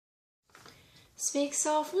Speak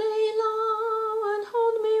softly, love, and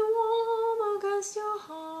hold me warm against your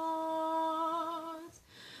heart.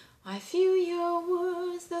 I feel your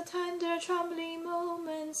words, the tender trembling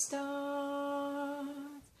moment start.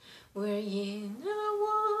 We're in a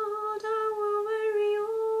world our very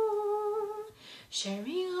own,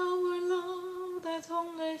 sharing our love that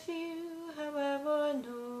only few have ever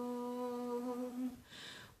known.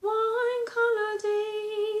 Wine-colored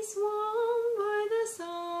days warmed by the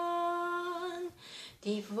sun,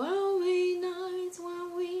 deep velvet nights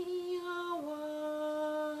when we are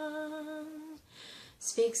one.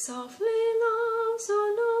 Speak softly, love, so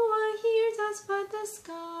no one hears us but the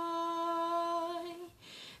sky.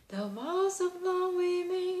 The vows of love we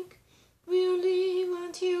make will live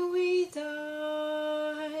until we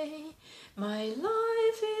die. My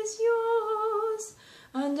life is yours,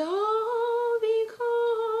 and all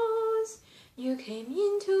because you came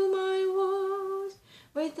into my world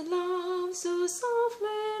with love so softly,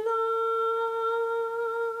 love.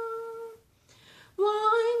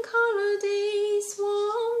 Wine-colored days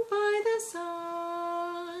warmed by the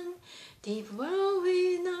sun, deep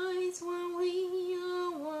velvet nights when we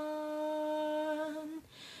are one.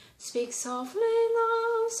 Speak softly,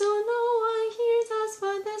 love, so no one hears us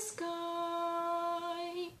but the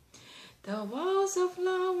sky. The vows of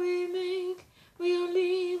love we make will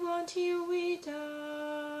live until we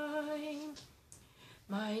die.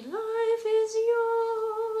 My life is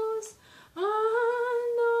yours,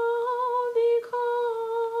 and all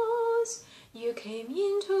because you came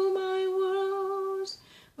into my world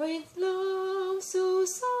with love so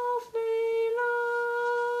softly, love.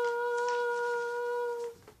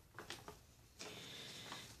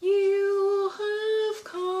 You have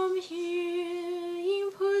come here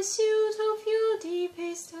in pursuit of your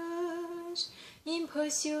deepest urge, in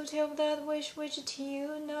pursuit of that wish which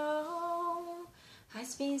till now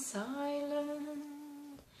has been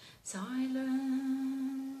silent,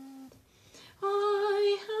 silent.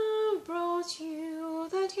 I have brought you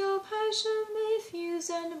that your passion may fuse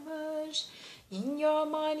and merge. In your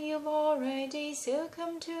mind you've already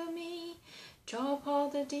succumbed to me. Drop all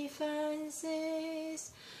the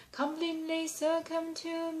defenses, completely succumb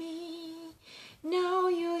to me. Now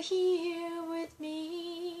you're here with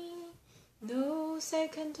me, no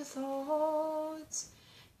second thoughts.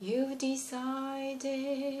 You've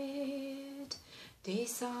decided.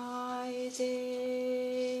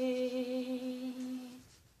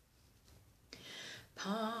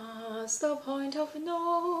 Past the point of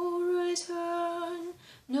no return,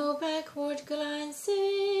 no backward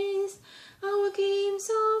glances. Our games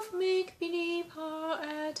of make-believe are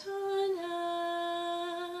at an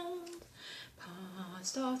end.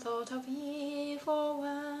 Past all thought of if or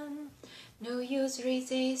when, no use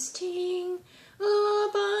resisting.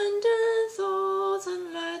 Abandon thoughts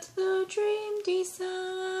and let the dream descend.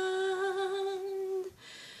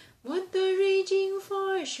 What the raging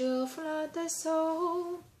fire shall flood the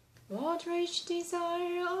soul? What rich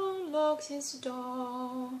desire unlocks its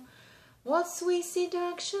door? What sweet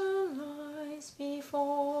seduction lies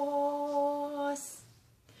before us?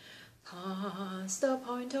 Past the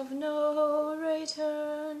point of no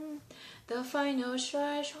return, the final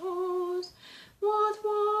threshold. What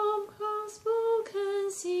warm, unspoken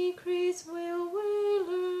secrets will we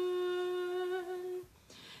learn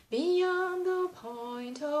beyond the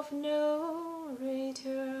point of no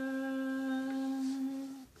return?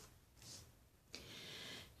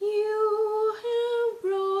 You have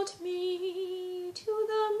brought me to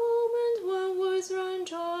the moment when words run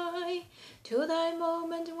dry, to that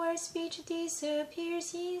moment where speech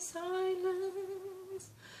disappears in silence,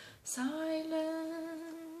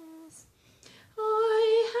 silence.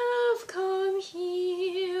 I have come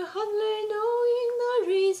here hardly knowing the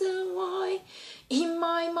reason why. In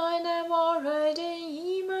my mind I've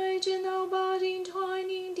already imagined our body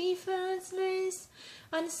entwining, defenseless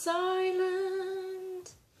and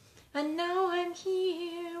silent. And now I'm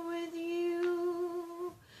here with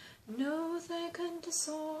you, no second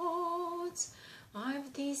thoughts.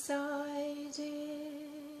 I've decided.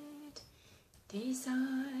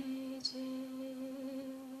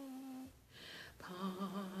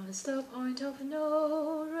 Past the point of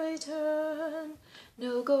no return,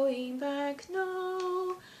 no going back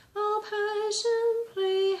now. Our passion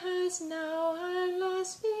play has now at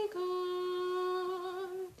last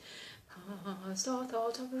begun. Past all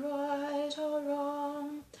thought of right or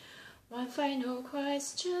wrong, one final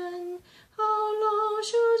question: how long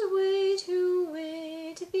should we to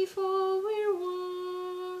wait before we're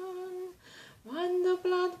one? When the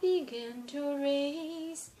blood began to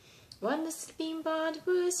race, when the sleeping bud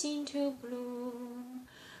burst into bloom,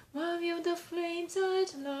 when will the flames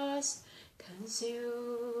at last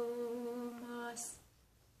consume us.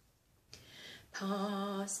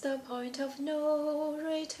 Past the point of no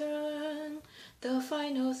return, the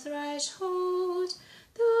final threshold,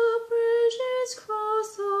 the bridge is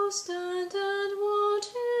crossed